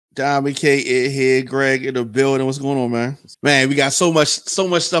Diamond K in here, Greg in the building. What's going on, man? Man, we got so much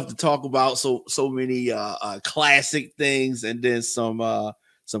stuff to talk about. So many classic things and then some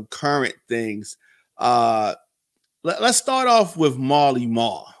current things. Let's start off with Marley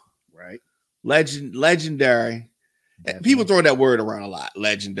Marl. Right. Legendary. Definitely. People throw that word around a lot.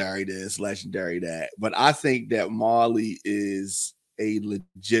 Legendary this, legendary that. But I think that Marley is a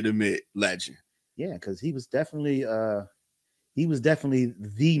legitimate legend. Yeah, because he was definitely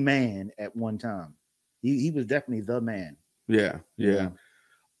the man at one time. He was definitely the man. Yeah.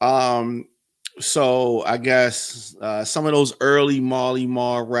 So I guess some of those early Marley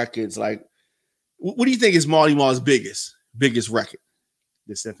Marl records, like, what do you think is Marley Marl's biggest record?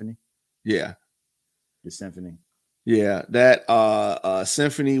 The Symphony. Yeah. The Symphony. Yeah, that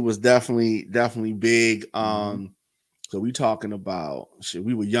Symphony was definitely big. So we talking about shit,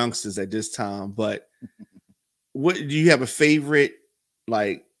 we were youngsters at this time, but what do you have a favorite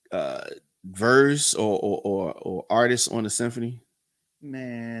like verse or artist on the Symphony?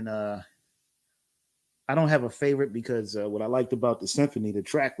 Man, I don't have a favorite because what I liked about the Symphony, the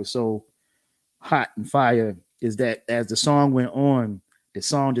track was so hot and fire, is that as the song went on, the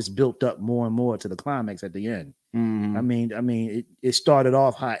song just built up more and more to the climax at the end. Mm-hmm. I mean, it started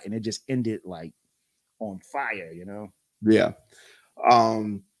off hot and it just ended like on fire, you know? Yeah.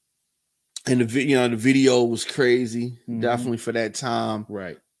 And the video was crazy, definitely for that time.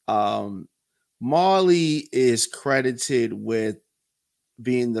 Right. Marley is credited with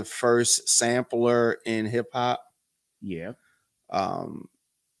being the first sampler in hip hop. Yeah. I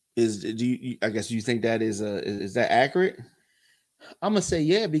guess you think that is that accurate? I'm gonna say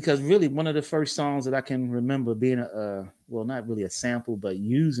yeah, because really one of the first songs that I can remember being well, not really a sample, but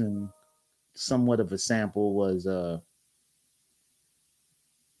using somewhat of a sample was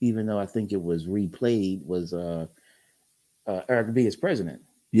even though I think it was replayed, was Eric B. as President.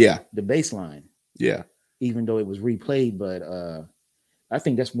 Yeah. The bass line. Yeah. Even though it was replayed, but I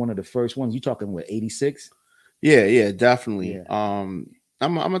think that's one of the first ones. You talking what, 86? Yeah, definitely. Yeah. I'm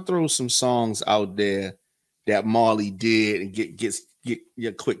gonna throw some songs out there that Marley did and get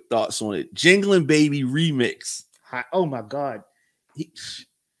your quick thoughts on it. Jingling Baby remix. Oh my God.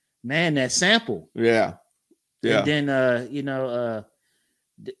 Man, that sample. Yeah. And then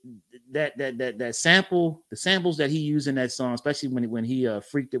that sample, the samples that he used in that song, especially when he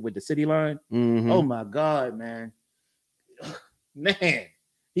freaked it with the City Line. Mm-hmm. Oh my God, man. Man,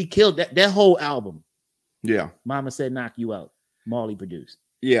 he killed that whole album. Yeah. Mama Said Knock You Out. Marley produced.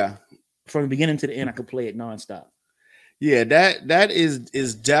 Yeah. From the beginning to the end, I could play it nonstop. Yeah, that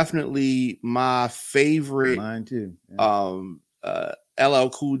is definitely my favorite. Mine too. Yeah. LL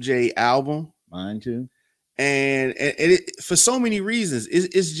Cool J album. Mine too. And it, for so many reasons,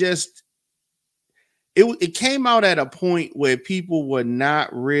 it's just it came out at a point where people were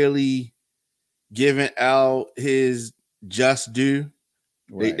not really giving L his just due.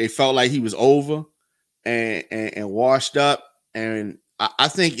 Right. They felt like he was over and washed up. And I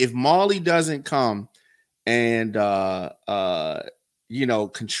think if Marley doesn't come and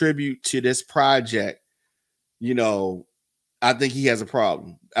contribute to this project, I think he has a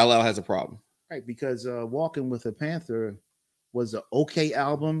problem. LL has a problem. Right, because Walking with a Panther was an okay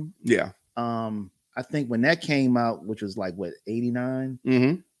album. Yeah. I think when that came out, which was like what, 89,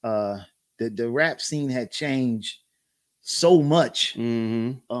 the rap scene had changed so much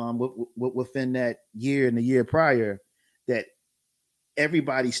within that year and the year prior that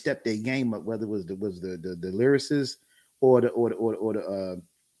everybody stepped their game up, whether it was the lyricists or the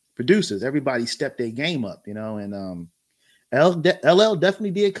producers. Everybody stepped their game up, and LL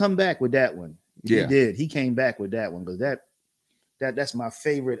definitely did come back with that one. Yeah. He did. He came back with that one because that's my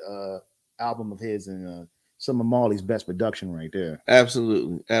favorite album of his and some of Marley's best production right there.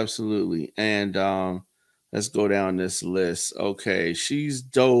 Absolutely. And let's go down this list. Okay, She's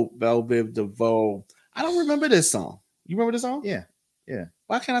Dope, Belle Biv DeVoe. I don't remember this song. You remember this song? Yeah.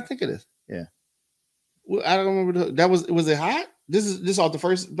 Why can't I think of this? Yeah. Well, I don't remember that. Was it hot? This is off the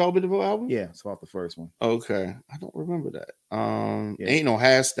first Belle Biv DeVoe album? Yeah, it's off the first one. Okay. I don't remember that. Ain't No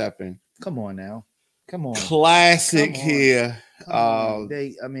Half Stepping. Come on now. Come on. Classic here.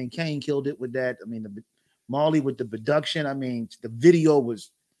 Kane killed it with that. Marley with the production. The video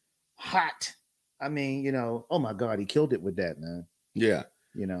was hot. Oh my God, he killed it with that, man. Yeah.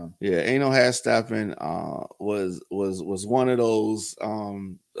 Yeah, Ain't No Half Stepping was one of those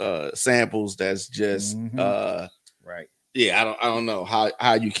samples that's just right. Yeah, I don't know how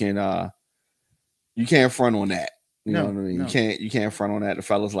you can you can't front on that. You know what I mean? No. You can't front on that. The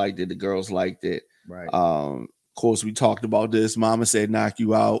fellas liked it, the girls liked it. Right. Of course, we talked about this. Mama Said Knock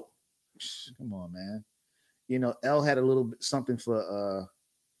You Out. Come on, man. L had a little bit something for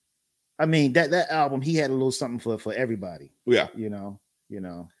I mean, that album, he had a little something for everybody. Yeah. You know,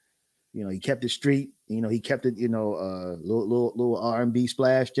 he kept it street, he kept it, little R&B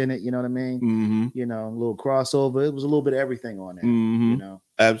splashed in it, you know what I mean? Mm-hmm. A little crossover. It was a little bit of everything on there, Mm-hmm.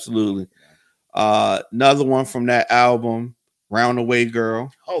 Absolutely. Another one from that album, Roundaway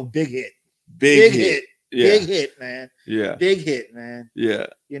Girl. Oh, big hit. Big hit. Yeah. Big hit, man. Yeah. Big hit, man. Yeah.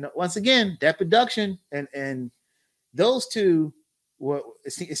 Once again, that production and those two were,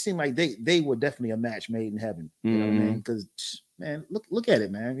 it seemed like they were definitely a match made in heaven. You know what I mean? Because, man, look at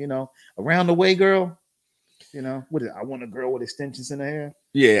it, man. Around the Way Girl. What is it? I Want a Girl with Extensions in her hair.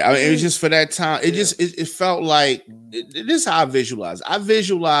 Yeah, I mean, it was just for that time. It just it felt like this is how I visualize. I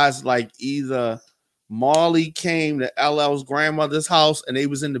visualized like either Marley came to LL's grandmother's house and they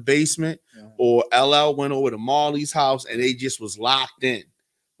was in the basement, or LL went over to Marley's house and they just was locked in.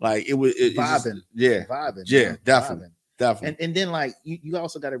 Like it was vibing. Vibing. Yeah, definitely. Definitely. And then like you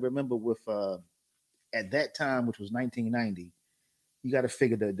also got to remember with at that time, which was 1990, you got to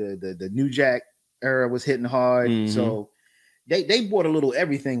figure the New Jack era was hitting hard. So they bought a little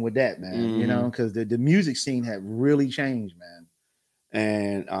everything with that, man. Because the music scene had really changed, man.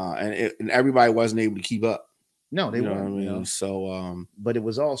 And everybody wasn't able to keep up. No, they weren't. What I mean? So but it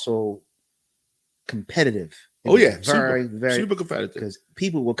was also competitive. Very very super competitive. Because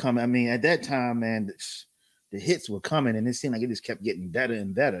people were coming. I mean, at that time, man, the hits were coming, and it seemed like it just kept getting better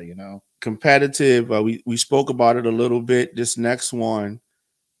and better. Competitive. We spoke about it a little bit. This next one,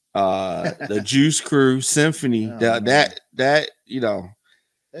 the Juice Crew Symphony. That's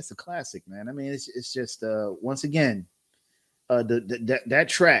a classic, man. I mean, it's just once again. That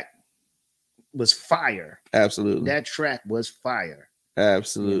track was fire. Absolutely. That track was fire.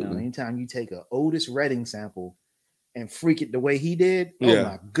 Absolutely. Anytime you take a Otis Redding sample and freak it the way he did, oh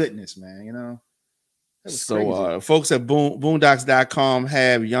my goodness, man. That was crazy. Folks at boondocks.com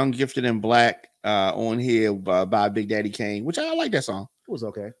have Young, Gifted, and Black on here by Big Daddy Kane, which I like that song. It was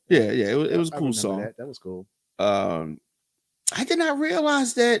okay. Yeah, it was a cool song. That was cool. I did not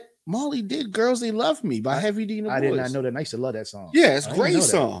realize that Marley did "Girls They Love Me" by Heavy D and the Boys. I did not know that. I used to love that song. Yeah, it's a great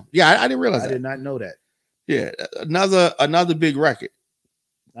song. Yeah, I didn't realize that. I did not know that. Yeah, another big record.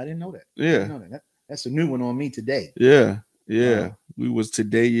 I didn't know that. Yeah, that's a new one on me today. Yeah. We was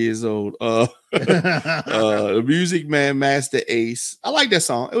today years old. The Music Man, Master Ace. I like that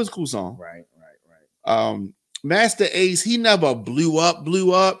song. It was a cool song. Right. Master Ace, he never blew up,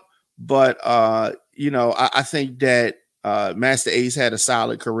 but I think that Master Ace had a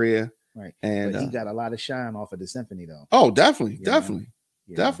solid career. Right. And but he got a lot of shine off of the symphony though. Oh, definitely. He got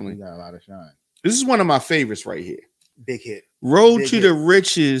a lot of shine. This is one of my favorites right here. Big hit. Road to the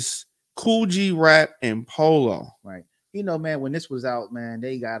Riches, Cool G Rap, and Polo. Right. Man, when this was out, man,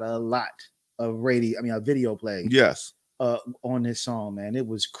 they got a lot of a video play. Yes. On this song, man. It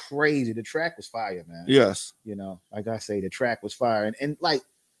was crazy. The track was fire, man. Yes. Like I say, the track was fire. And like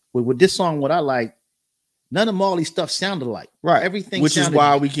with this song, what I like, none of Marley's stuff sounded like. Right. Everything which is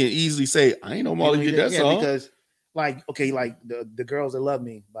why we can easily say, I ain't know Marley did that song. Because like the Girls That Love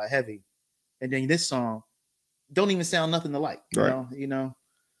Me by Heavy, and then this song don't even sound nothing alike. You know?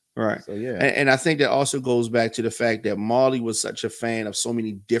 Right. So yeah. And I think that also goes back to the fact that Marley was such a fan of so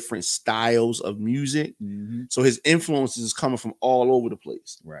many different styles of music. So his influences is coming from all over the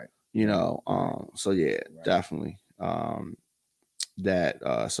place. Right. So yeah, definitely. So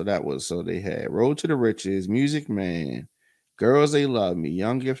they had Road to the Riches, Music Man, Girls They Love Me,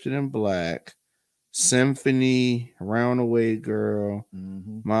 Young, Gifted, and Black, Symphony, Roundaway Girl,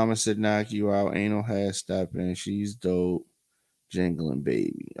 Mama Said Knock You Out, Ain't No Half Stepping, She's Dope, Jingling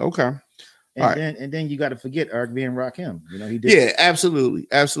Baby. Okay. And then you got to forget Eric B and Rakim. He did. Yeah, absolutely.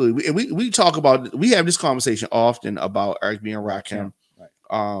 We talk about, we have this conversation often about Eric B and Rakim.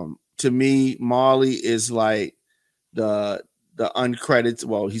 Right. To me, Marley is like the uncredited,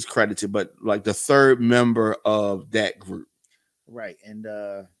 well, he's credited, but like the third member of that group. Right. And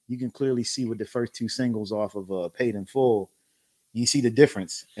you can clearly see with the first two singles off of Paid in Full, you see the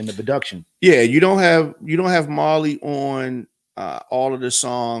difference in the production. Yeah, you don't have Marley on all of the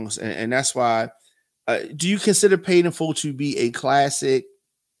songs, and that's why. Do you consider Paid in Full to be a classic?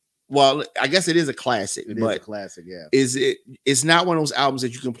 Well, I guess it is a classic. It is a classic, yeah. It's not one of those albums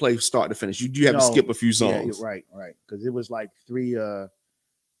that you can play start to finish. You do have to skip a few songs. Yeah, right. Because it was like three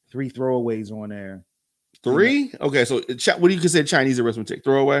throwaways on there. Three? Okay, so what do you consider Chinese arithmetic?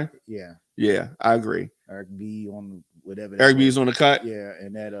 Throwaway? Yeah, I agree. Eric B on whatever. Eric B is on the cut. Yeah,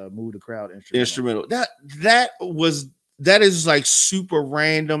 and that Move the Crowd instrumental. That is like super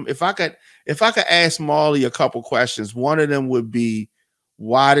random. If I could ask Marley a couple questions, one of them would be,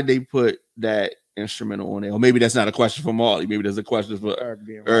 why did they put that instrumental on there? Or maybe that's not a question for Marley. Maybe that's a question for Eric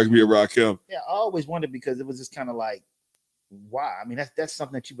B. and Rakim. Yeah, I always wondered because it was just kind of like, why? I mean, that's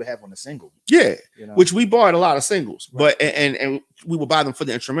something that you would have on a single. Yeah, you know? Which we bought a lot of singles, right. But and we would buy them for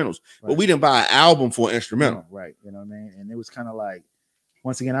the instrumentals, right. But we didn't buy an album for an instrumental. No, right. You know what I mean? And it was kind of like,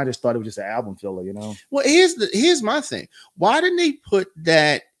 once again, I just thought it was just an album filler, you know? Well, here's my thing. Why didn't they put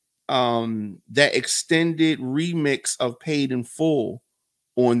that that extended remix of Paid in Full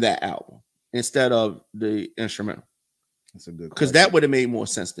on that album instead of the instrumental? That's a good question. Because that would have made more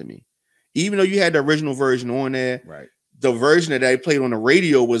sense to me. Even though you had the original version on there, right? The version that I played on the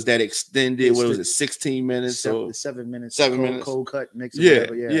radio was that extended. What was it? 16 minutes? 7 minutes. 7 minutes. Cold cut mix.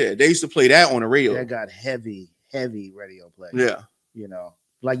 Yeah, yeah. They used to play that on the radio. That got heavy radio play. Yeah. You know,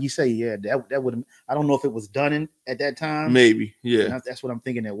 like you say, yeah, that would. I don't know if it was done at that time. Maybe, yeah. That's what I'm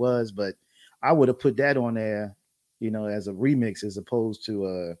thinking it was, but I would have put that on there, you know, as a remix as opposed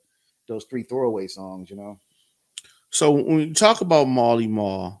to those 3 throwaway songs, you know. So when you talk about Marley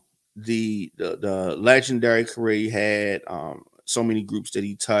Marl, the legendary career he had, so many groups that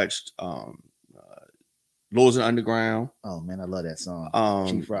he touched, Lords of the Underground. Oh man, I love that song.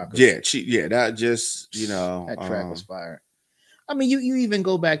 Chief Rocker. Yeah, that just, you know, that track was fire. I mean, you even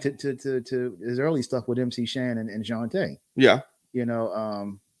go back to his early stuff with MC Shan and Shantae. Yeah. You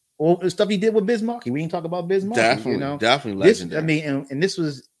know, or the stuff he did with Biz Markie. We didn't talk about Biz Markie. Definitely, you know? Definitely legendary. I mean, and this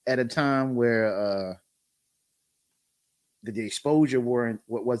was at a time where the exposure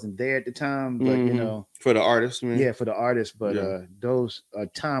wasn't there at the time, but you know, for the artists, man. Yeah, for the artists, but those are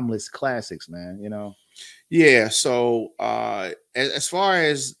timeless classics, man. You know. Yeah. So as far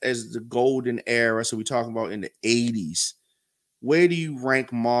as the golden era, so we're talking about in the 80s, where do you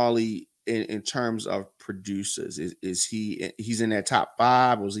rank Marley in terms of producers? Is he's in that top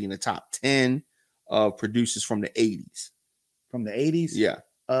 5? Was he in the top 10 of producers from the 80s? From the 80s? Yeah.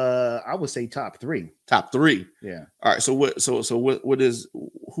 I would say top 3. Top 3. Yeah. All right. So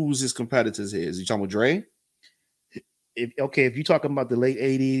who's his competitors here? Is he talking about Dre? If you're talking about the late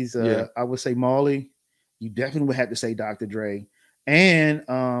 80s, I would say Marley. You definitely would have to say Dr. Dre. And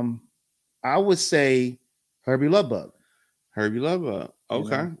I would say Herbie Lovebug. Herbie Lovebug.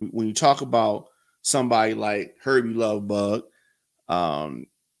 Okay. When you talk about somebody like Herbie Lovebug,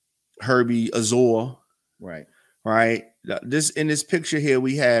 Herbie Azor, right? In this picture here,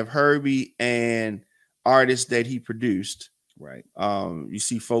 we have Herbie and artists that he produced. Right. You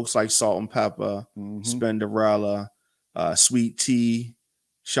see folks like Salt and Pepper, Spenderella, Sweet Tea,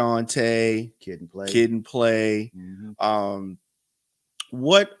 Shantae, Kid and Play.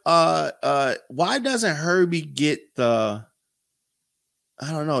 Why doesn't Herbie get the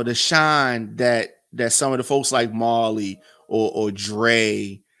shine that some of the folks like Marley or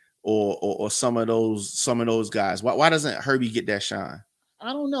Dre or some of those guys? Why doesn't Herbie get that shine?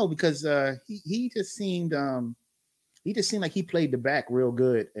 I don't know, because he just seemed like he played the back real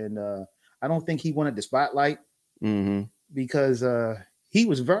good, and I don't think he wanted the spotlight because he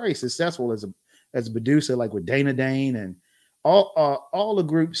was very successful as a producer, like with Dana Dane and all the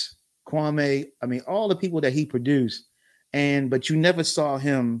groups, Kwame. I mean, all the people that he produced, but you never saw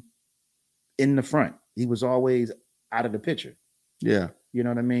him in the front. He was always out of the picture. Yeah, you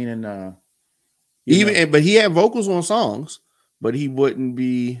know what I mean. And but he had vocals on songs, but he wouldn't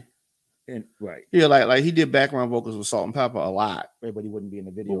be. Right. Yeah, like he did background vocals with Salt and Pepper a lot. Right, but he wouldn't be in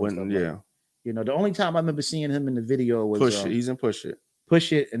the video. Yeah. You know, the only time I remember seeing him in the video was Push It. He's in Push It.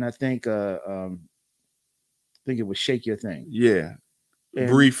 Push It, and I think it was Shake Your Thing. Yeah.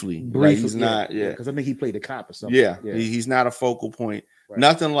 Briefly. Like he's not, because I think he played a cop or something. Yeah. He's not a focal point. Right.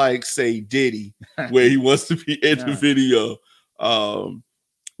 Nothing like, say, Diddy, where he wants to be in the video.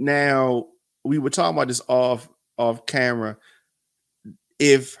 Now, we were talking about this off camera.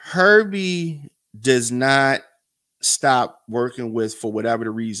 If Herbie does not stop working with, for whatever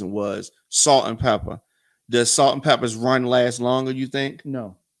the reason was, Salt and Pepper, does Salt and Pepper's run last longer, you think?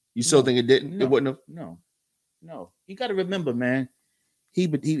 No. You still think it didn't? No. It wouldn't have? No. You got to remember, man, he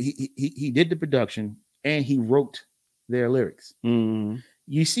did the production and he wrote their lyrics.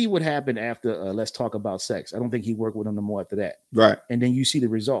 You see what happened after Let's Talk About Sex. I don't think he worked with them no more after that. Right. And then you see the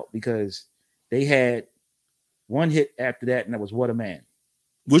result, because they had one hit after that, and that was What a Man.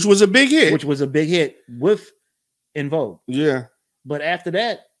 Which was a big hit. With En Vogue. Yeah. But after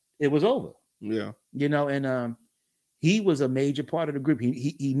that, it was over. Yeah. You know, and he was a major part of the group.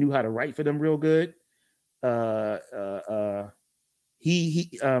 He knew how to write for them real good. He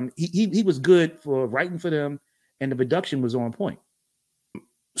was good for writing for them, and the production was on point.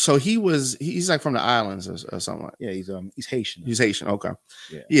 So he's like from the islands or something like. Yeah, he's Haitian. He's Haitian. Okay.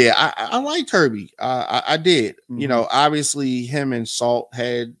 Yeah, I liked Herbie. I did. You know, obviously him and Salt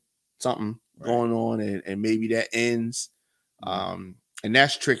had something. going on, and maybe that ends. And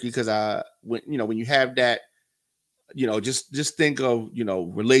that's tricky because when you have that, just think of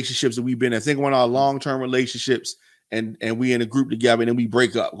relationships that we've been in. Think of one of our long-term relationships, and we in a group together, and then we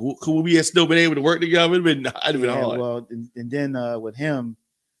break up. Could we have still been able to work together? It'd have been hard. Well, and then with him,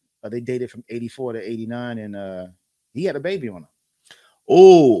 they dated from 84 to 89, and he had a baby on her.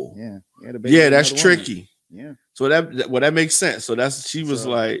 Oh, yeah, he had a baby. Yeah, that's tricky. Woman. Yeah. So that makes sense. So she was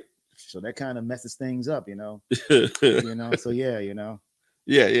like. So that kind of messes things up, So yeah,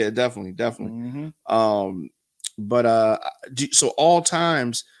 Yeah, definitely. But so all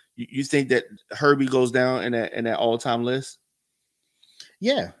times, you think that Herbie goes down in that all time list?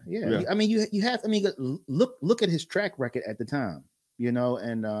 Yeah. I mean, you have. I mean, look at his track record at the time,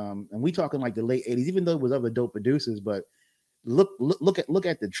 and we talking like the late 80s, even though it was other dope producers, but look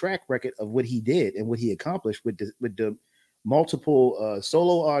at the track record of what he did and what he accomplished with the multiple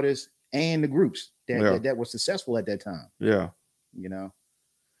solo artists and the groups that were successful at that time. Yeah.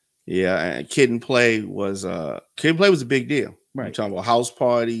 Yeah, and Kid and Play was a big deal. Right. You're talking about House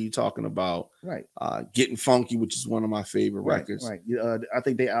Party, you're talking about right. Getting Funky, which is one of my favorite records. Right. I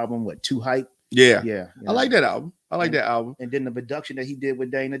think their album, Too Hype. Yeah. I like that album. And then the production that he did with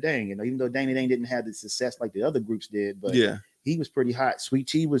Dana Dang, even though Dana Dang didn't have the success like the other groups did, but he was pretty hot. Sweet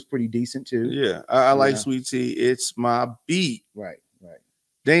Tea was pretty decent too. Yeah, I like Sweet Tea. It's my beat. Right.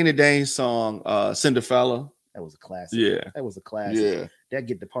 Dana Dane's song, Cinderfella. That was a classic. Yeah. That was a classic. Yeah. That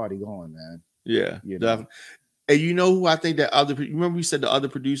get the party going, man. Yeah, definitely. And you know who I think that remember we said the other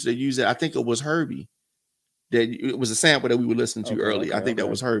producer that used it? I think it was Herbie. That it was a sample that we were listening to earlier. I think that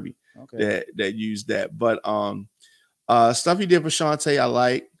was Herbie that used that. But stuff he did for Shantae, I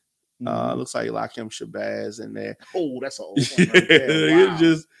like. Looks like Lakim Shabazz in there. Oh, that's an old one right there.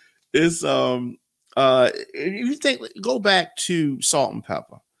 Wow. If you think, go back to Salt and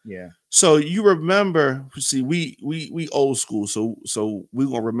Pepper. Yeah. So you remember, see, we old school, so we're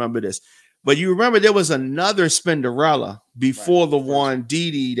gonna remember this. But you remember there was another Spinderella before the one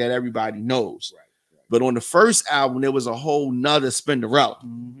Dee Dee that everybody knows. Right. But on the first album, there was a whole nother Spinderella.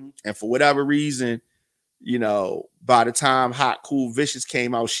 And for whatever reason, by the time Hot, Cool, Vicious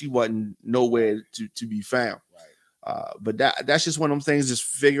came out, she wasn't nowhere to be found. Right. But that's just one of them things, just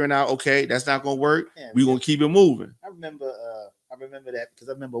figuring out, okay, that's not gonna work. We're gonna keep it moving. I remember that because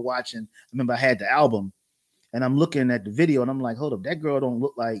I remember I had the album and I'm looking at the video and I'm like, hold up, that girl don't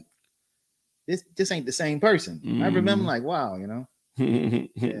look like this ain't the same person. I remember like, wow,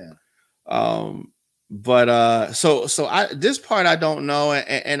 Yeah. But so this part I don't know,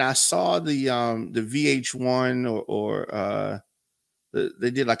 and I saw the VH1 or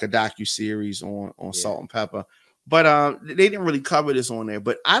they did like a docu-series on Salt and Pepper, but they didn't really cover this on there.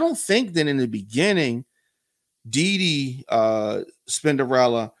 But I don't think that in the beginning Dee Dee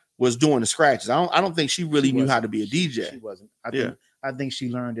Spinderella was doing the scratches. I don't think she really knew how to be a DJ. She wasn't. I think she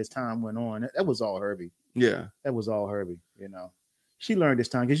learned as time went on. That was all Herbie. Yeah, that was all Herbie. She learned this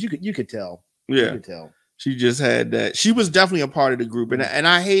time because you could tell. Yeah, you could tell. She just had that. She was definitely a part of the group, and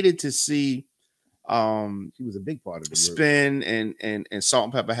I hated to see. She was a big part of the group. Spin and Salt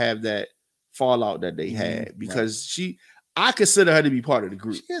and Pepper have that fallout that they had because I consider her to be part of the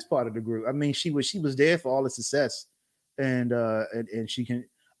group. She is part of the group. I mean, she was there for all the success, and she can.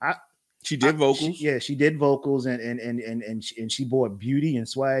 She did vocals. She did vocals, and she brought beauty and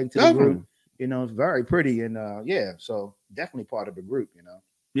swag to the group. It's very pretty, and so definitely part of the group.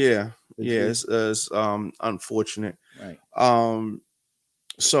 It's unfortunate. Right.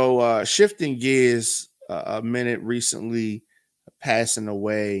 So shifting gears a minute, recently passing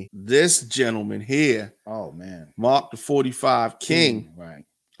away, this gentleman here. Oh man, Mark the 45 King. Right.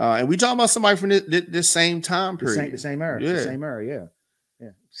 And we talking about somebody from this same time period. The same era. The same era, yeah.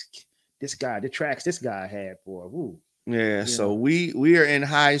 This guy, the tracks this guy had for woo. Yeah, so we are in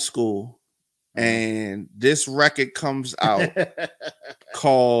high school and this record comes out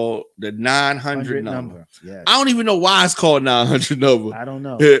called the 900 number. Yes. I don't even know why it's called 900 number. I don't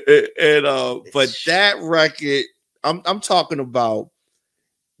know. And but that record, I'm talking about,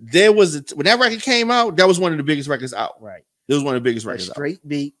 when that record came out, that was one of the biggest records out. Right. It was one of the biggest records out. Straight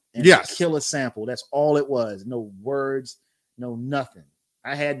beat and a killer sample. That's all it was. No words, no nothing.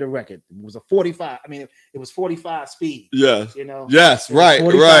 I had the record. It was a 45. I mean, it was 45 speed. Yes. Yes, right.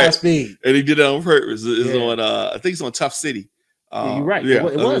 45 speed. And he did it on purpose. It's on I think it's on Tough City. You're right. Yeah,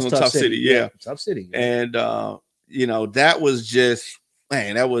 it was on Tough City. Yeah. Tough City. And that was just,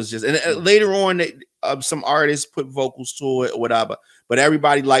 man, and later on some artists put vocals to it or whatever, but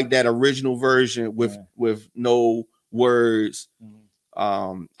everybody liked that original version with no words.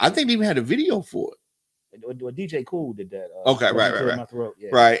 I think they even had a video for it. Or DJ Cool did that. Okay, right. My throat. Yeah.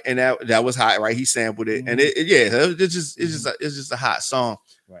 Right, and that was hot, right? He sampled it, and it's just a hot song,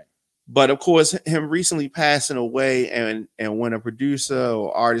 right? But of course, him recently passing away, and when a producer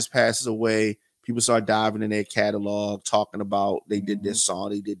or artist passes away, people start diving in their catalog, talking about they did this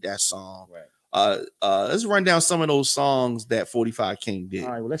song, they did that song. Right. Let's run down some of those songs that 45 King did.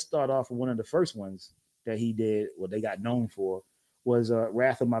 All right, well, let's start off with one of the first ones that he did, what they got known for, was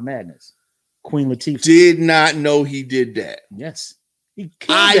Wrath of My Madness. Queen Latifah. Did not know he did that. Yes.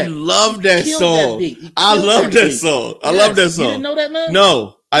 I love that song. I love that song. I love that song. You didn't know that, man?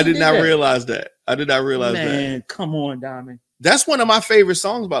 No, I did not realize that. I did not realize that. Man, come on, Diamond. That's one of my favorite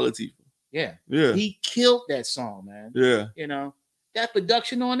songs by Latifah. Yeah. Yeah. He killed that song, man. Yeah. You know, that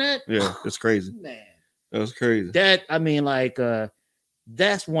production on that. Yeah, it's crazy. Man. That was crazy. That, I mean, like,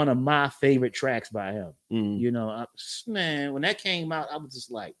 that's one of my favorite tracks by him. You know, man, when that came out, I was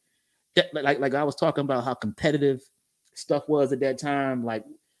just like, like I was talking about how competitive stuff was at that time. Like,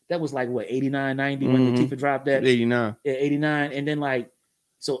 that was like what, 89, 90 when Latifah dropped that? 89. Yeah, 89. And then like,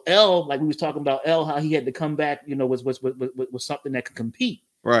 so L, like we was talking about L, how he had to come back, you know, was something that could compete.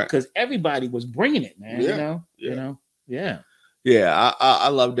 Right. Because everybody was bringing it, man. Yeah. You know? Yeah. Yeah, I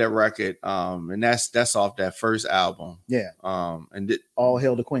love that record. And that's off that first album. Yeah. And All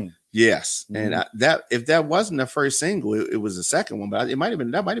Hail the Queen. Yes. And that if that wasn't the first single, it was the second one, but it might have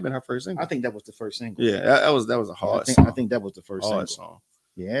been her first single. I think that was the first single. Yeah, that was a hard song. I think that was the first hard single. Song.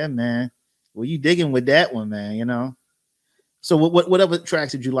 Yeah, man. Well, you digging with that one, man, you know. So what other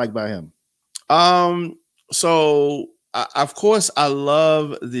tracks did you like by him? So of course I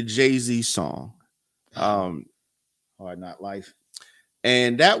love the Jay-Z song. Hard Knock Life.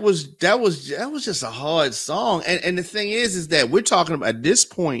 And that was just a hard song. And the thing is that we're talking about at this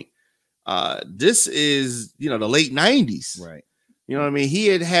point, this is, you know, the late 90s. Right. You know what I mean? He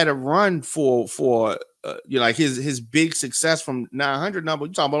had a run for you know, like his big success from 900 number.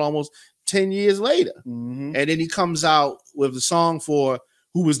 You're talking about almost 10 years later. And then he comes out with a song for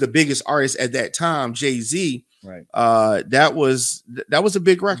who was the biggest artist at that time, Jay-Z. Right. That was a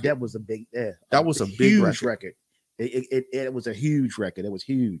big record. That was a big that was a big record. It was a huge record. It was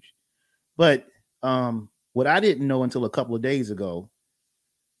huge. But what I didn't know until a couple of days ago,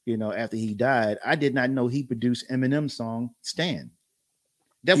 you know, after he died, I did not know he produced Eminem's song Stan.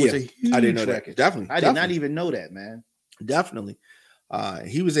 That was a huge I didn't know record. That. Definitely. I did not even know that, man. Definitely.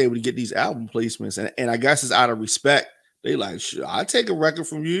 He was able to get these album placements, and I guess it's out of respect. They like, sure, I'll take a record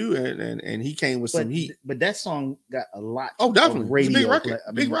from you, and he came with some heat. But that song got a lot. Oh, definitely. Radio it's a big record. play. I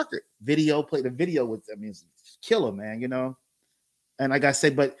mean, big record. Video play. The video was, I mean, it's killer, man. You know. And like I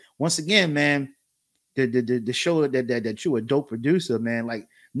said, but once again, man, the show that you're a dope producer, man. Like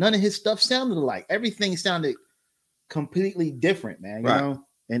none of his stuff sounded alike. Everything sounded completely different, man. You know.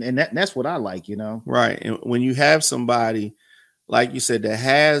 And that's what I like, you know. Right. And when you have somebody, like you said, that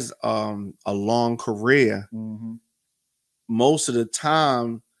has a long career, most of the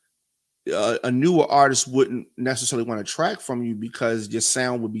time, a newer artist wouldn't necessarily want to track from you because your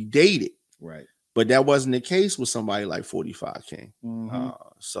sound would be dated. Right. But that wasn't the case with somebody like 45 King.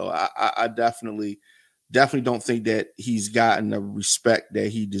 So I definitely don't think that he's gotten the respect that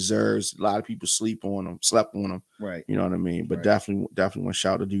he deserves. A lot of people slept on him. Right. You know what I mean? But definitely want to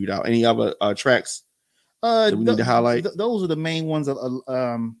shout the dude out. Any other tracks that we need to highlight? Those are the main ones.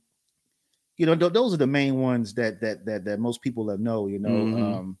 You know, those are the main ones that most people know. You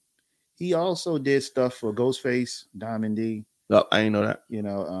know, he also did stuff for Ghostface, Diamond D. Oh, I didn't know that. You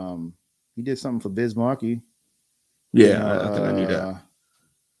know, he did something for Biz Markie. Yeah, you know, I think I knew that.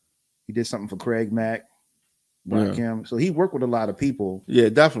 He did something for Craig Mack. Kim. So he worked with a lot of people. Yeah,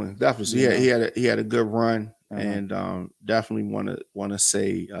 definitely. So he had a good run, and definitely want to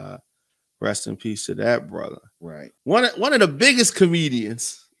say rest in peace to that brother. Right. One of the biggest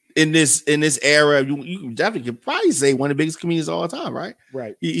comedians in this era. You definitely could probably say one of the biggest comedians of all time, right?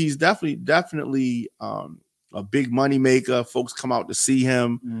 Right. He's definitely a big money maker. Folks come out to see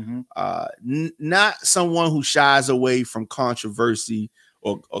him. Not someone who shies away from controversy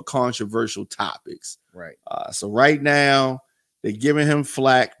or controversial topics. Right. So right now they're giving him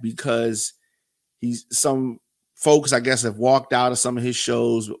flack because some folks, I guess, have walked out of some of his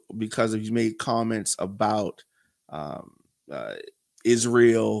shows because he's made comments about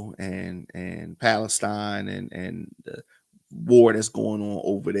Israel and Palestine and the war that's going on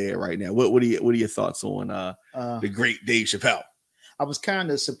over there right now. What are your thoughts on the great Dave Chappelle? I was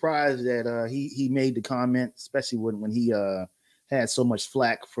kind of surprised that he made the comment, especially when he had so much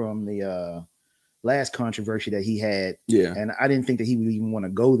flack from the last controversy that he had. Yeah. And I didn't think that he would even want to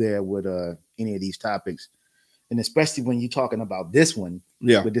go there with any of these topics. and especially when you're talking about this one,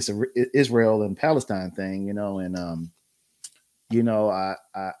 with this Israel and Palestine thing, you know, and you know, I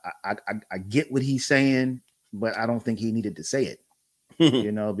get what he's saying, but I don't think he needed to say it,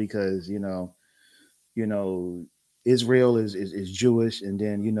 you know, because you know, Israel is Jewish, and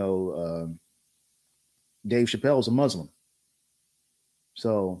then you know, Dave Chappelle is a Muslim,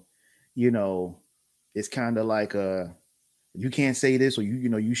 so you know, it's kind of like you can't say this, or you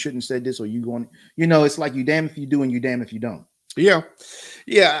know, you shouldn't say this, or you going, you know, it's like you damn if you do and you damn if you don't. Yeah,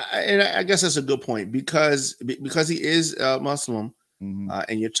 and I guess that's a good point because he is Muslim,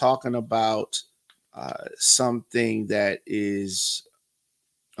 and you're talking about something that is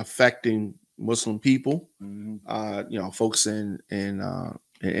affecting Muslim people. You know, folks in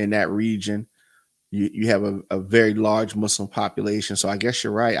that region. You have a very large Muslim population, so I guess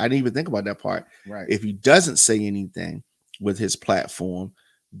you're right. I didn't even think about that part. Right. If he doesn't say anything with his platform,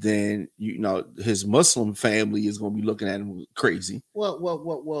 then you know his Muslim family is going to be looking at him crazy.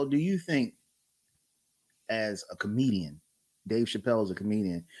 Well. Do you think, as a comedian, Dave Chappelle is a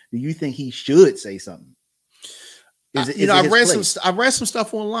comedian, do you think he should say something? I've read some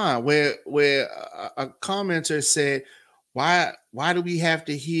stuff online where a commenter said, why do we have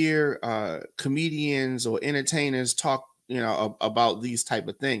to hear comedians or entertainers talk, you know, about these type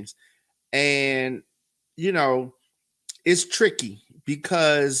of things? And you know, it's tricky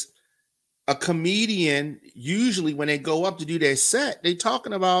because a comedian, usually when they go up to do their set, they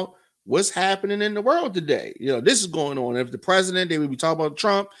talking about what's happening in the world today. You know, this is going on. If the president, they would be talking about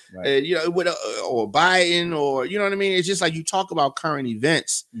Trump, right. You know, or Biden, or you know what I mean. It's just like you talk about current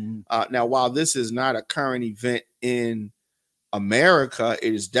events. Now, while this is not a current event in America,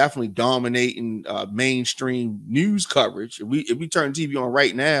 it is definitely dominating mainstream news coverage. If we turn TV on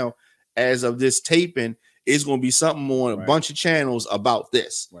right now, as of this taping, it's going to be something on a bunch of channels about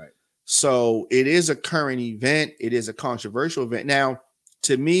this. Right. So it is a current event. It is a controversial event. Now,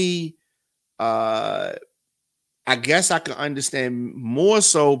 to me, I guess I can understand more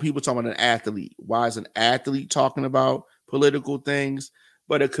so people talking about an athlete. Why is an athlete talking about political things?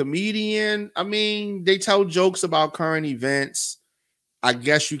 But a comedian, I mean, they tell jokes about current events. I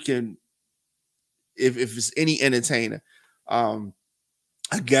guess you can, if it's any entertainer, I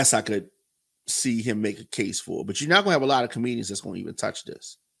guess I could see him make a case for it. But you're not going to have a lot of comedians that's going to even touch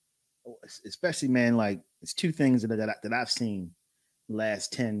this. Especially, man, like it's two things that I've seen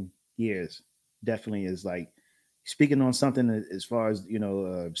last 10 years. Definitely is like speaking on something as far as, you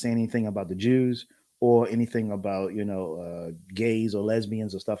know, saying anything about the Jews or anything about, you know, gays or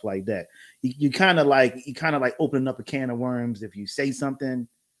lesbians or stuff like that. You kind of like opening up a can of worms if you say something,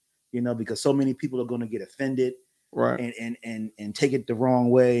 you know, because so many people are going to get offended, right, and take it the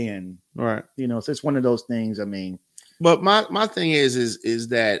wrong way, and right, you know, so it's one of those things. I mean, but my thing is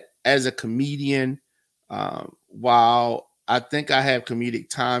that as a comedian, while I think I have comedic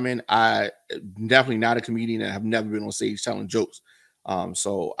timing, I definitely not a comedian and have never been on stage telling jokes.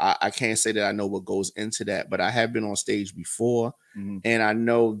 So I can't say that I know what goes into that, but I have been on stage before, and I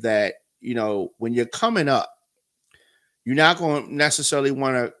know that, you know, when you're coming up, you're not going to necessarily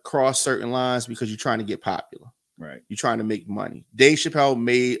want to cross certain lines because you're trying to get popular. Right. You're trying to make money. Dave Chappelle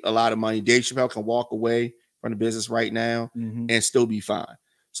made a lot of money. Dave Chappelle can walk away from the business right now and still be fine.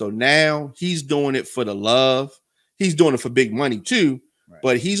 So now he's doing it for the love. He's doing it for big money too,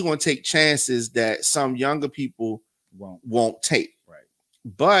 but he's going to take chances that some younger people won't take. Right.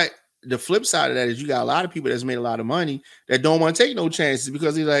 But the flip side of that is you got a lot of people that's made a lot of money that don't want to take no chances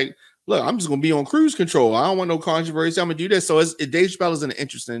because he's like, look, I'm just going to be on cruise control. I don't want no controversy. I'm going to do this. So Dave Chappelle is in an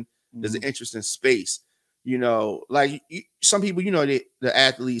interesting, there's an interesting space. You know, like some people, you know, the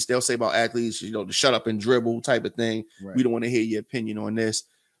athletes, they'll say about athletes, you know, the shut up and dribble type of thing. Right. We don't want to hear your opinion on this.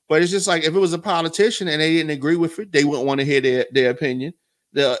 But it's just like if it was a politician and they didn't agree with it, they wouldn't want to hear their opinion.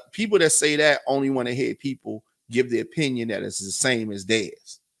 The people that say that only want to hear people give the opinion that is the same as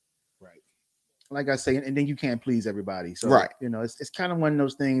theirs. Right. Like I say, and then you can't please everybody. So, you know, it's kind of one of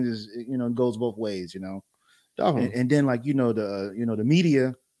those things is, you know, it goes both ways, you know. And then like, you know, the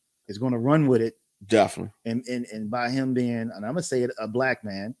media is going to run with it. Definitely. And by him being, and I'm gonna say it, a black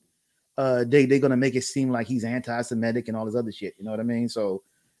man, they're gonna make it seem like he's anti-Semitic and all this other shit. You know what I mean? So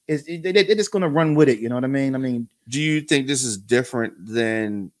they're just gonna run with it. You know what I mean? I mean, do you think this is different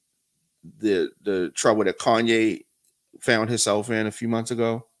than the trouble that Kanye found himself in a few months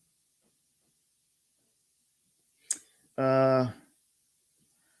ago? I'm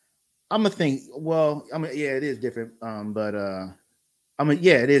gonna think. Well, I mean, yeah, it is different. It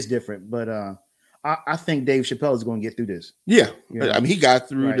is different. But I think Dave Chappelle is going to get through this. Yeah, you know? I mean, he got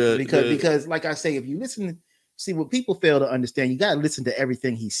through because like I say, if you listen See, what people fail to understand, you got to listen to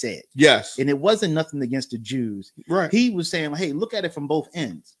everything he said. Yes. And it wasn't nothing against the Jews. Right. He was saying, hey, look at it from both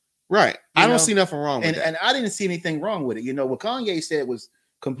ends. Right. I don't see nothing wrong with that. And I didn't see anything wrong with it. You know, what Kanye said was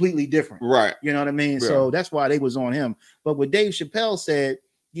completely different. Right. You know what I mean? Yeah. So that's why they was on him. But what Dave Chappelle said,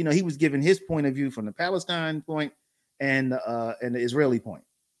 you know, he was giving his point of view from the Palestine point and the Israeli point.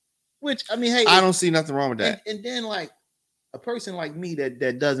 Which, I mean, hey, I don't see nothing wrong with that. And then, like, a person like me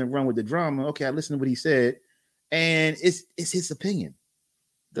that doesn't run with the drama, okay, I listen to what he said, and it's his opinion.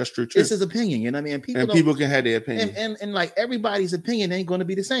 That's true. It's his opinion, you know what I mean? And people can have their opinion. And like everybody's opinion ain't going to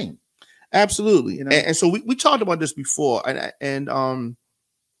be the same. Absolutely. You know? And so we talked about this before, so I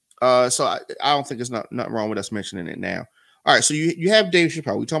don't think it's nothing wrong with us mentioning it now. All right, so you have Dave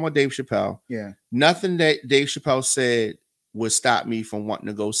Chappelle. We talking about Dave Chappelle. Yeah. Nothing that Dave Chappelle said would stop me from wanting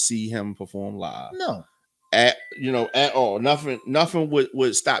to go see him perform live. No. At all. Nothing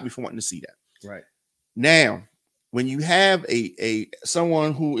would stop me from wanting to see that. Right. Now, when you have a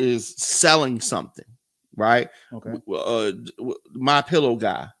someone who is selling something, right? Okay. My Pillow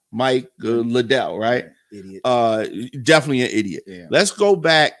guy, Mike Liddell, right? Idiot. Definitely an idiot. Yeah. Let's go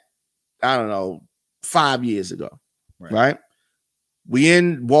back, I don't know, 5 years ago, right? We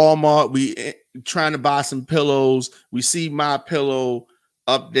in Walmart, we trying to buy some pillows. We see My Pillow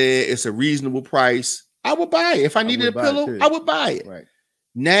up there. It's a reasonable price. I would buy it. If I needed a pillow, I would buy it. Right.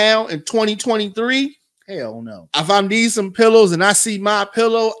 Now in 2023, hell no. If I need some pillows and I see My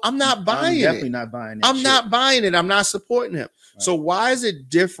Pillow, I'm not buying it. Definitely not buying it. I'm not buying it. I'm not supporting him. Right. So why is it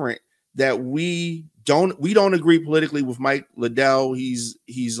different that we don't agree politically with Mike Liddell? He's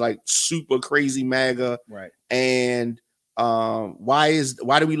like super crazy MAGA. Right. And why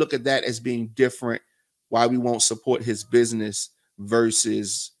do we look at that as being different? Why we won't support his business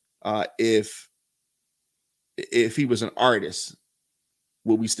versus if he was an artist,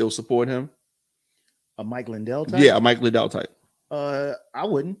 would we still support him? A Mike Lindell type? Yeah, a Mike Liddell type. I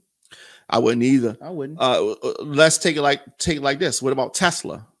wouldn't. I wouldn't either. I wouldn't. Let's take it like this. What about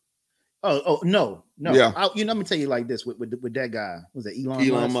Tesla? Oh no. Yeah. I'm gonna tell you like this with that guy. Was it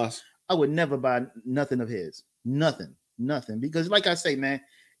Elon Musk? I would never buy nothing of his. Nothing. Because like I say, man,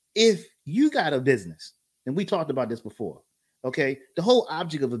 if you got a business, and we talked about this before, okay, the whole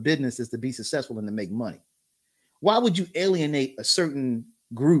object of a business is to be successful and to make money. Why would you alienate a certain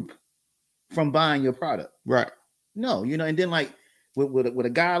group from buying your product? Right. No, and then like with a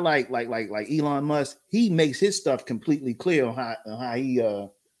guy like Elon Musk, he makes his stuff completely clear on how he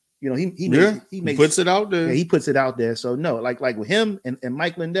he puts it out there. Yeah, he puts it out there. So no, like with him and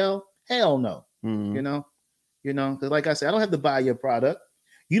Mike Lindell, hell no. Mm-hmm. Because like I said, I don't have to buy your product.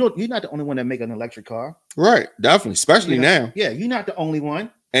 You're not the only one that make an electric car. Right, definitely, especially now. Yeah, you're not the only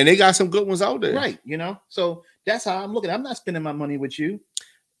one. And they got some good ones out there. Right, So that's how I'm looking. I'm not spending my money with you.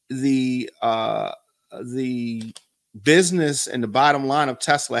 The business and the bottom line of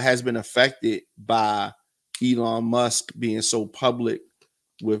Tesla has been affected by Elon Musk being so public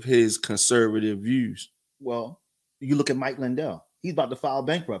with his conservative views. Well, you look at Mike Lindell. He's about to file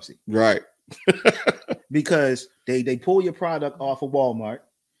bankruptcy. Right. Because they pull your product off of Walmart,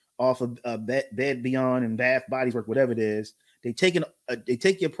 off of Bed Beyond and Bath Body Works, whatever it is. They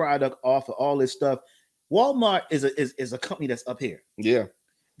take your product off of all this stuff. Walmart is a company that's up here. Yeah.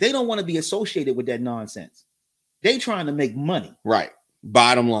 They don't want to be associated with that nonsense. They trying to make money. Right.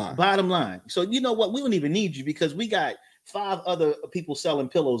 Bottom line. So you know what? We don't even need you because we got 5 other people selling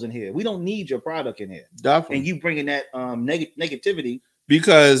pillows in here. We don't need your product in here. Definitely. And you bringing that negativity.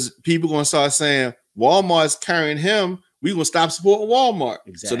 Because people going to start saying Walmart's carrying him. We going to stop supporting Walmart.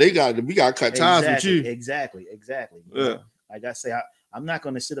 Exactly. So we got to cut ties with you. Exactly. Yeah. Like I say, I'm not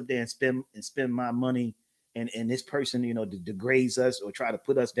going to sit up there and spend my money and this person, degrades us or try to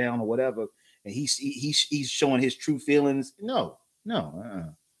put us down or whatever. And he's showing his true feelings. No.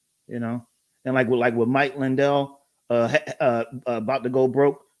 And like with Mike Lindell about to go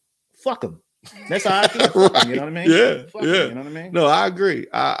broke, fuck him. That's how I feel. Right. You know what I mean? Yeah. Fuck him, you know what I mean? No, I agree.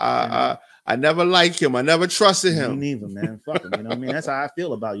 I never liked him. I never trusted him. Me neither, man. Fuck him. You know what I mean? That's how I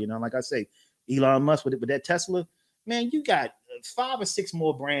feel about like I say, Elon Musk with that Tesla, man. You got 5 or 6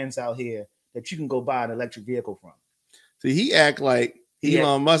 more brands out here that you can go buy an electric vehicle from. See,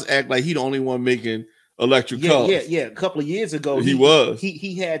 Elon Musk act like he the only one making electric cars. Yeah. A couple of years ago, he was.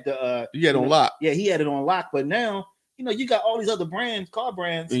 He had the he had on lock. Yeah, he had it on lock. But now, you got all these other car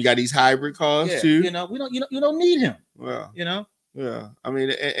brands. And you got these hybrid cars too. We don't. You don't need him. Well, Yeah. I mean,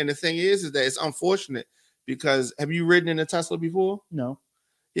 and the thing is that it's unfortunate because have you ridden in a Tesla before? No.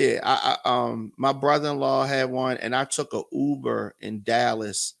 Yeah. My brother-in-law had one, and I took a Uber in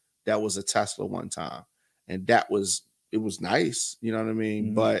Dallas that was a Tesla one time, and it was nice. You know what I mean?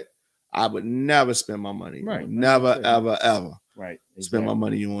 Mm-hmm. But I would never spend my money. Right. Never, ever, ever. Right. Exactly. Spend my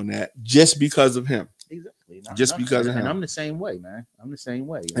money on that just because of him. Exactly. Just because of him. And I'm the same way, man. I'm the same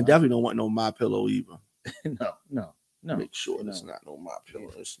way. I definitely don't want no My Pillow either. No. Make sure it's not no My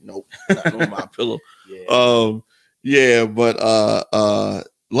Pillow. It's nope, not no My Pillow. Yeah. Yeah, but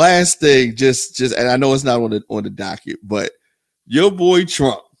last thing, just and I know it's not on the docket, but your boy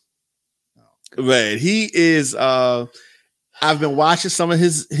Trump, man, he is. I've been watching some of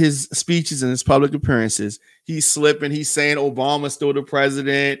his speeches and his public appearances. He's slipping. He's saying Obama's still the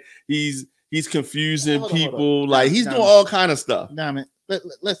president. He's confusing people. Like he's doing all kind of stuff. Diamond,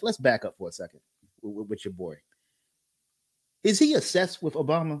 let's back up for a second with your boy. Is he obsessed with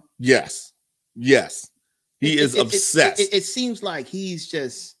Obama? Yes. He is obsessed. It seems like he's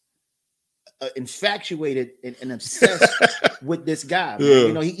just infatuated and obsessed with this guy. Man.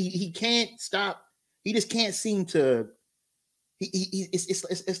 You know, he can't stop. He just can't seem to.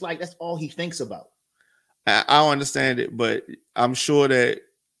 It's like that's all he thinks about. I understand it, but I'm sure that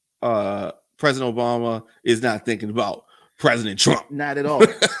President Obama is not thinking about President Trump. Not at all.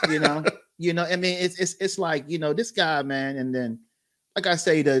 You know. I mean, it's like this guy, man. And then, like I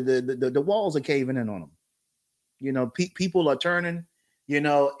say, the walls are caving in on him. You know, people are turning.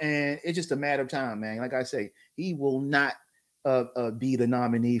 And it's just a matter of time, man. Like I say, he will not be the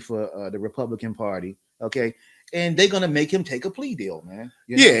nominee for the Republican Party. Okay. And they're gonna make him take a plea deal, man.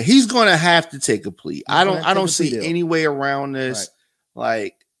 Yeah, he's gonna have to take a plea. I don't see any way around this. Right.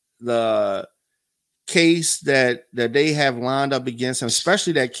 Like the case that they have lined up against him,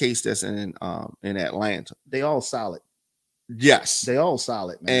 especially that case that's in Atlanta. They all solid. Yes, they all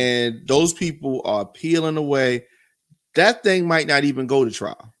solid, man. And those people are peeling away. That thing might not even go to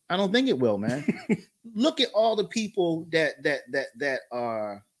trial. I don't think it will, man. Look at all the people that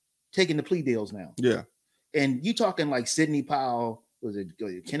are taking the plea deals now. Yeah. And you talking like Sidney Powell, was it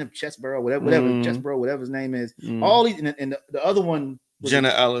Kenneth Chesborough, whatever Chesborough, whatever his name is. All these, and the other one, Jenna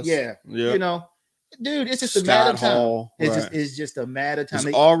Ellis. Yeah. Dude, it's just a matter of time. Hall, it's just a matter of time.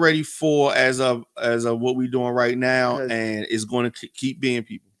 It's already 4 as of what we're doing right now, and it's going to keep being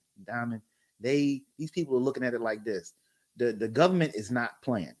people. Diamond, these people are looking at it like this: the government is not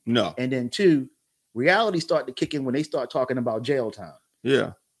playing. No. And then 2, reality start to kick in when they start talking about jail time.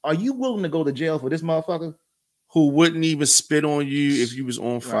 Yeah. Are you willing to go to jail for this motherfucker? Who wouldn't even spit on you if you was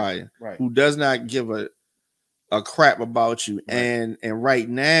on fire? Right. Who does not give a crap about you? Right. And right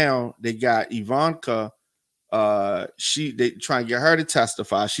now they got Ivanka. They trying to get her to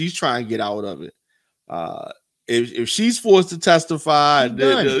testify. She's trying to get out of it. If she's forced to testify, he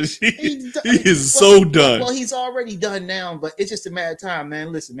is so done. Well, he's already done now, but it's just a matter of time,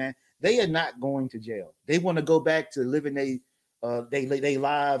 man. Listen, man, they are not going to jail. They want to go back to living they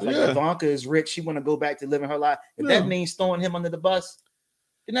lives. Like Ivanka is rich. She want to go back to living her life. If that means throwing him under the bus,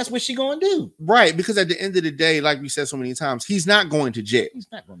 then that's what she gonna do. Right. Because at the end of the day, like we said so many times, he's not going to jail. He's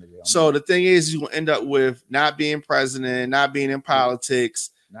not going to jail. So the thing is, you will end up with not being president, not being in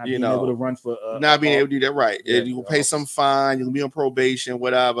politics, not being able to run for not being able to do that. Right. Yeah, you will pay some fine, you'll be on probation,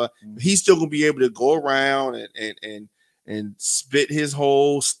 whatever. Mm-hmm. He's still gonna be able to go around and spit his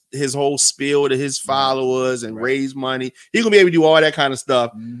whole spiel to his followers and raise money. He's gonna be able to do all that kind of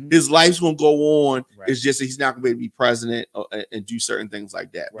stuff. Mm-hmm. His life's gonna go on. Right. It's just that he's not gonna be able to be president and do certain things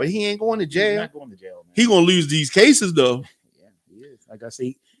like that. Right. But he ain't going to jail. He's not going to jail, man. He's gonna lose these cases though. Yeah, he is. Like I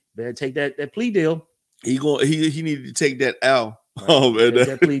say, better take that plea deal. He needed to take that L. Right. Oh man,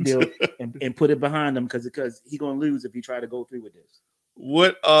 that plea deal and put it behind him because he's gonna lose if he try to go through with this.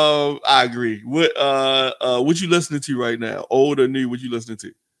 What I agree. What you listening to right now? Old or new? What you listening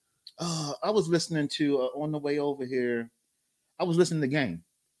to? I was listening to on the way over here. I was listening to Game.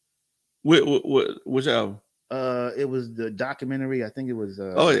 Which album? It was the documentary. I think it was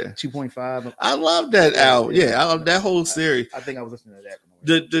 2.5. I love that album. Yeah, I love that whole series. I think I was listening to that.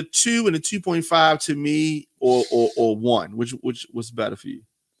 The 2 and the 2.5 to me, or 1. Which was better for you?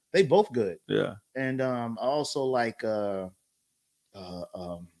 They both good. Yeah. And I also like the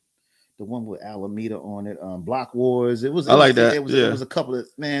one with Alameda on it, Block Wars. It was a couple of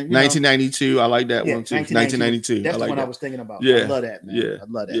 1992. I like that one too. 1992. That's the one I was thinking about. Yeah, I love that, man. Yeah, I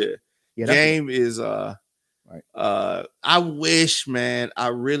love that. Yeah. Game is right. I wish, man. I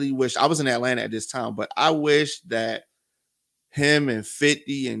really wish I was in Atlanta at this time, but I wish that him and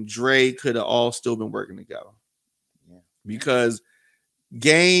 50 and Dre could have all still been working together. Yeah, because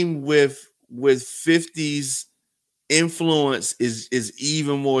Game with 50's influence is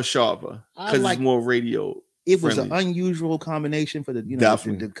even more sharper because it's more radio. It was an unusual combination for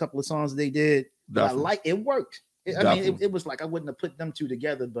the couple of songs they did. I like it worked. I mean, it was like I wouldn't have put them two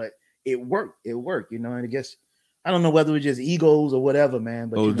together, but it worked. And I guess I don't know whether it was just egos or whatever, man.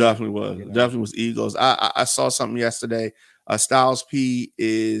 But it definitely was. Definitely was egos. I saw something yesterday. Styles P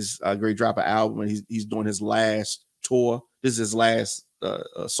is a great drop of album, and he's doing his last tour. This is his last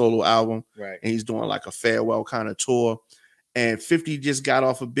solo album, right? And he's doing like a farewell kind of tour. And 50 just got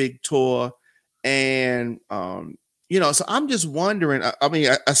off a big tour, and so I'm just wondering. I mean,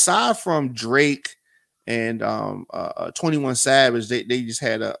 aside from Drake and 21 Savage, they just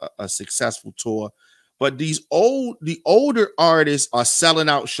had a successful tour. But the older artists are selling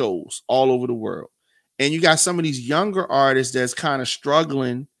out shows all over the world. And you got some of these younger artists that's kind of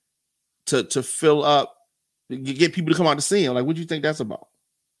struggling to fill up, get people to come out to see them. Like, what do you think that's about?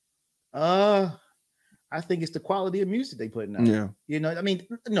 I think it's the quality of music they putting out. Yeah. I mean,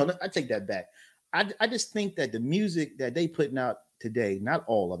 no, I take that back. I just think that the music that they putting out today, not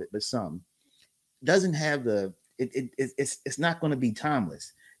all of it, but some, doesn't have it's not going to be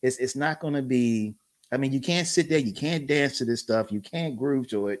timeless. It's not going to be, I mean, you can't sit there, you can't dance to this stuff, you can't groove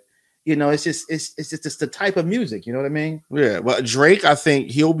to it. It's just the type of music, you know what I mean? Yeah, but Drake, I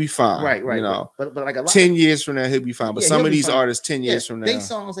think he'll be fine. Right. But like a lot 10 years from now, he'll be fine. But some of these artists, 10 years from now, their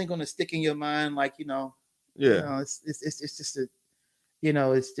songs ain't gonna stick in your mind, like it's just it's just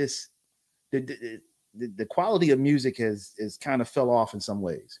the quality of music is kind of fell off in some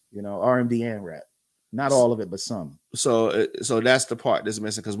ways, R&B and rap. Not all of it, but some. So that's the part that's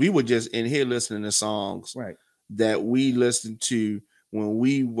missing, because we were just in here listening to songs that we listened to when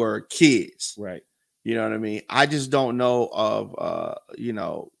we were kids. Right. You know what I mean? I just don't know of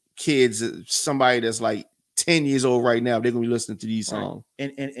kids, somebody that's like 10 years old right now, they're gonna be listening to these songs.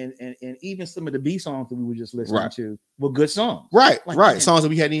 And even some of the B songs that we were just listening to were good songs. Right. Songs that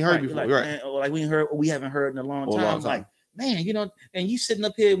we hadn't even heard before. We haven't heard in a long time. Like, man, and you sitting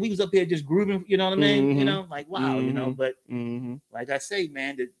up here, we was up here just grooving, you know what I mean? Mm-hmm. Like, wow, but like I say,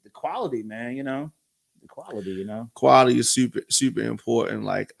 man, the quality, man, the quality, Quality is super, super important.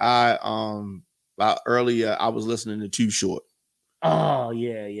 Like earlier, I was listening to Too Short. Oh,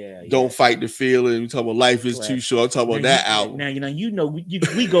 yeah. Don't Fight the Feeling. We talk about Life is Too Short. I'm talking about that album. Now,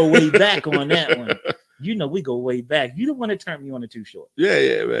 we go way back on that one. We go way back. You don't want to turn me on to Too Short.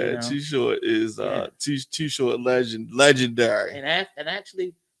 Yeah, man. Too Short is Too Short legendary. And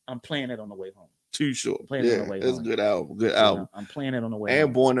actually, I'm playing it on the way home. Too Short. On the way that's home. a good album. Good album. I'm playing it on the way home. And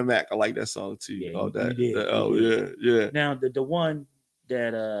And Born to Mac. I like that song too. Yeah. Now the one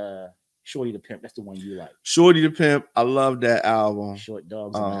that Shorty the Pimp, that's the one you like. Shorty the Pimp, I love that album. Short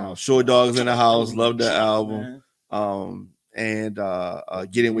Dogs in the House. Short Dogs in the House, love that album. And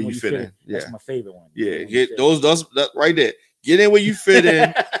Get In Where You Fit In. Yeah. That's my favorite one. Yeah, get those right there. Get In Where You Fit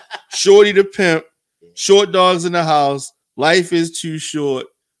In. Shorty the Pimp, Short Dogs in the House, Life is Too Short,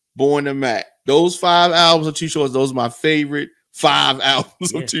 Born to Mac. Those 5 albums of Too Short, those are my favorite 5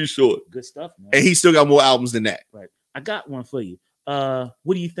 albums of Too Short. Good stuff, man. And he still got more albums than that. Right. I got one for you.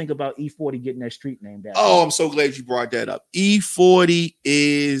 What do you think about E40 getting that street name down? Oh, I'm so glad you brought that up. E40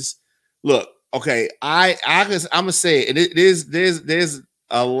 is, look, okay, I'm gonna say it. There's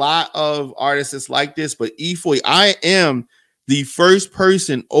a lot of artists that's like this, but E40, I am the first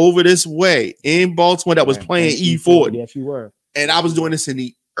person over this way in Baltimore that was playing E40. Yes, you were. And I was doing this in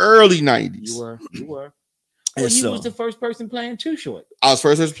the early 90s. You were. Well, you was the first person playing Too Short. I was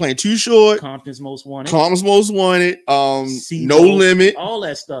first person playing Too Short. Compton's Most Wanted. No Limit. All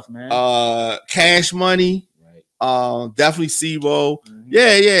that stuff, man. Cash Money. Right. Definitely SIBO. Mm-hmm.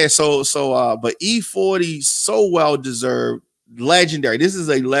 Yeah. So, but E40 so well deserved. Legendary. This is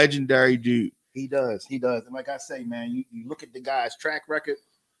a legendary dude. He does. And like I say, man, you look at the guy's track record.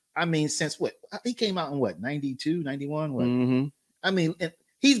 I mean, since what? He came out in what? 92, 91? What? Mm-hmm. I mean,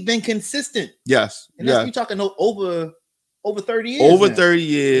 he's been consistent. Yes. And you're talking over 30 years. Over now. 30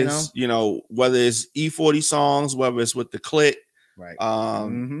 years, whether it's E40 songs, whether it's with the Click. Right.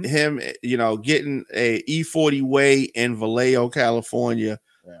 Him, getting a E40 Way in Vallejo, California.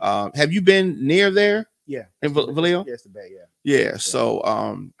 Yeah. Have you been near there? Yeah. In Vallejo? Yes, the Bay, yeah. Yeah. So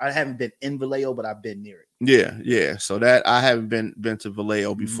I haven't been in Vallejo, but I've been near it. Yeah. So that I haven't been to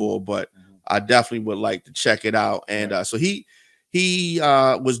Vallejo before, but I definitely would like to check it out. And so he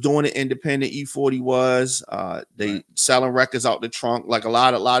was doing it independent. E40 was they selling records out the trunk, like a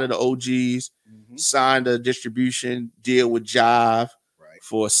lot of the OGs signed a distribution deal with Jive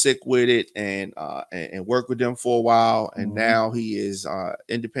for Sick With It and worked with them for a while. And now he is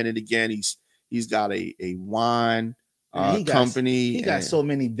independent again. He's got a wine company. He got so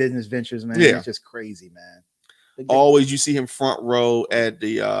many business ventures, man. It's just crazy, man. Always you see him front row at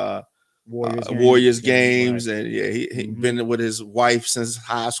the Warriors games, and he been with his wife since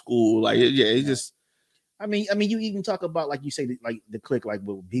high school. Like, he just I mean, you even talk about like you say, like the click, like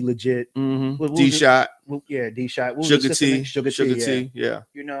will be legit. Mm-hmm. D-Shot, yeah, D-Shot, Sugar T, Sugar T, yeah.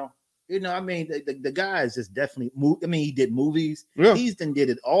 You know. I mean, the guy is just definitely. I mean, he did movies. Yeah. He's done did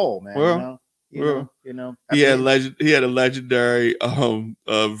it all, man. You know. He had a legendary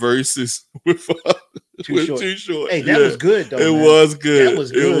verses with Too Short. Too Short. Hey, that was good though. It man. was good. That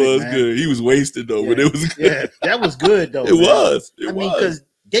was good. It was man. good. He was wasted though, but it was good. Yeah, that was good though. It was. I mean, because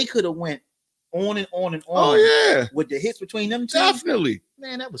they could have went on and on and on. Oh yeah, with the hits between them two. Definitely,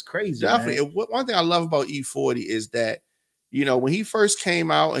 man, that was crazy. Definitely. Man. One thing I love about E40 is that, you know, when he first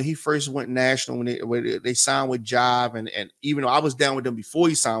came out and he first went national, when they signed with Jive, and even though I was down with them before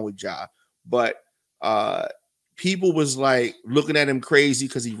he signed with Jive, but people was like looking at him crazy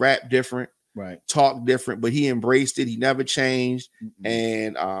because he rapped different, right? Talked different, but he embraced it. He never changed,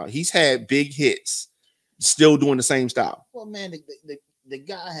 and he's had big hits, still doing the same style. Well, man, the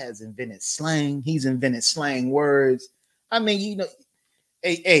guy has invented slang. He's invented slang words. I mean, you know,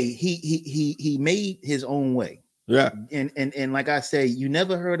 he made his own way. Yeah. And like I say, you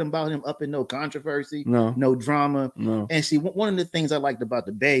never heard about him up in no controversy, no drama. No. And see, one of the things I liked about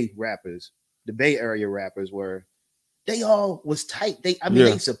the Bay rappers, the Bay Area rappers, were they all was tight. They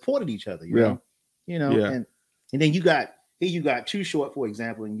supported each other, you know. And then you got Too Short, for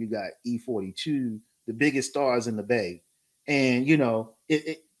example, and you got E42, the biggest stars in the Bay. And you know,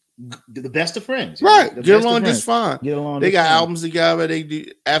 the best of friends, right? Get along just fine. Get along. They got albums together. They do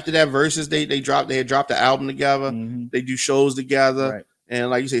after that verses. They had dropped the album together. They do shows together, right. And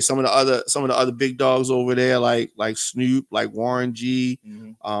like you say, some of the other big dogs over there, like Snoop, like Warren G.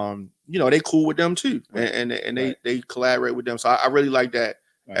 You know, they cool with them too, right. and they collaborate with them. So I really like that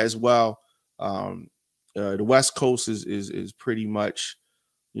as well. The West Coast is pretty much,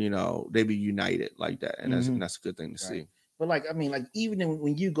 you know, they be united like that, and that's a good thing to see. But like, I mean, like even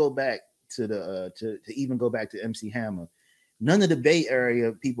when you go back to the to even go back to MC Hammer, none of the Bay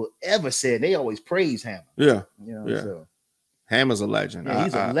Area people ever said, they always praise Hammer. Yeah, you know. Yeah. So Hammer's a legend. Yeah,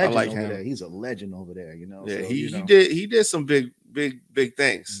 he's a legend like over Hammer. there. He's a legend over there. You know. Yeah, so, he did some big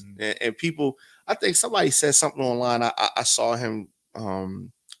things, and people. I think somebody said something online. I saw him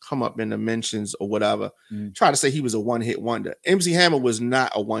come up in the mentions or whatever, try to say he was a one-hit wonder. MC Hammer was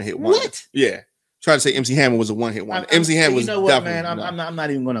not a one-hit wonder. What? Yeah. Try to say MC Hammer was a one-hit wonder. MC Hammer was, you know what, man? I'm not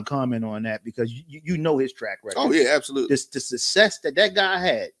even going to comment on that because you know his track record. Oh yeah, absolutely. The success that guy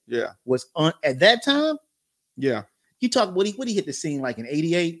had, was on at that time. Yeah, you talk what he hit the scene like in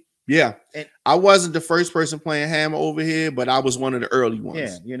 '88. Yeah, and I wasn't the first person playing Hammer over here, but I was one of the early ones.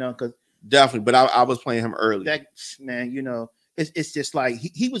 Yeah, you know, because definitely, but I was playing him early. That man, you know, it's just like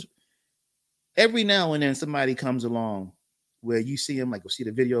he was. Every now and then somebody comes along where you see him, like, you'll see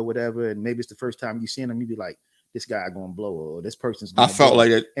the video or whatever, and maybe it's the first time you see him, you be like, this guy gonna blow, or this person's gonna I felt blow. like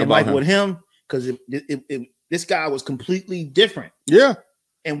it. And like him. With him, because this guy was completely different. Yeah.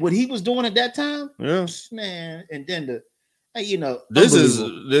 And what he was doing at that time, yeah, man. And then you know,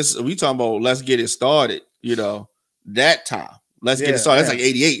 this we talking about let's get it started, you know, that time. Let's get it started. That's like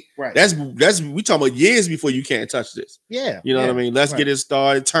 88. Right. That's we talking about years before You Can't Touch This. Yeah. You know what I mean? Let's get it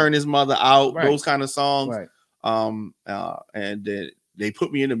started, Turn His Mother Out, those kind of songs. Right. And then they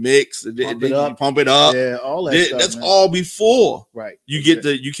put me in the mix. Pump it up. Yeah, all that stuff, that's all before you get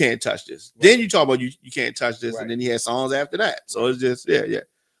the You Can't Touch This. Then you talk about you Can't Touch This, and then he had songs after that. So it's just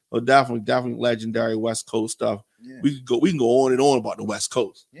Well, definitely legendary West Coast stuff. Yeah. We can go on and on about the West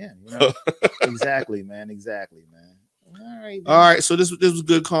Coast. Yeah, you know? Exactly, man. All right. So this was a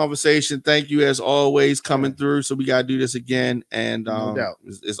good conversation. Thank you as always coming through. So we gotta do this again, and no doubt.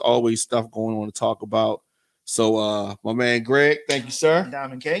 There's always stuff going on to talk about. So my man Greg, thank you, sir.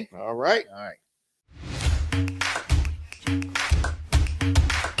 Diamond K. All right.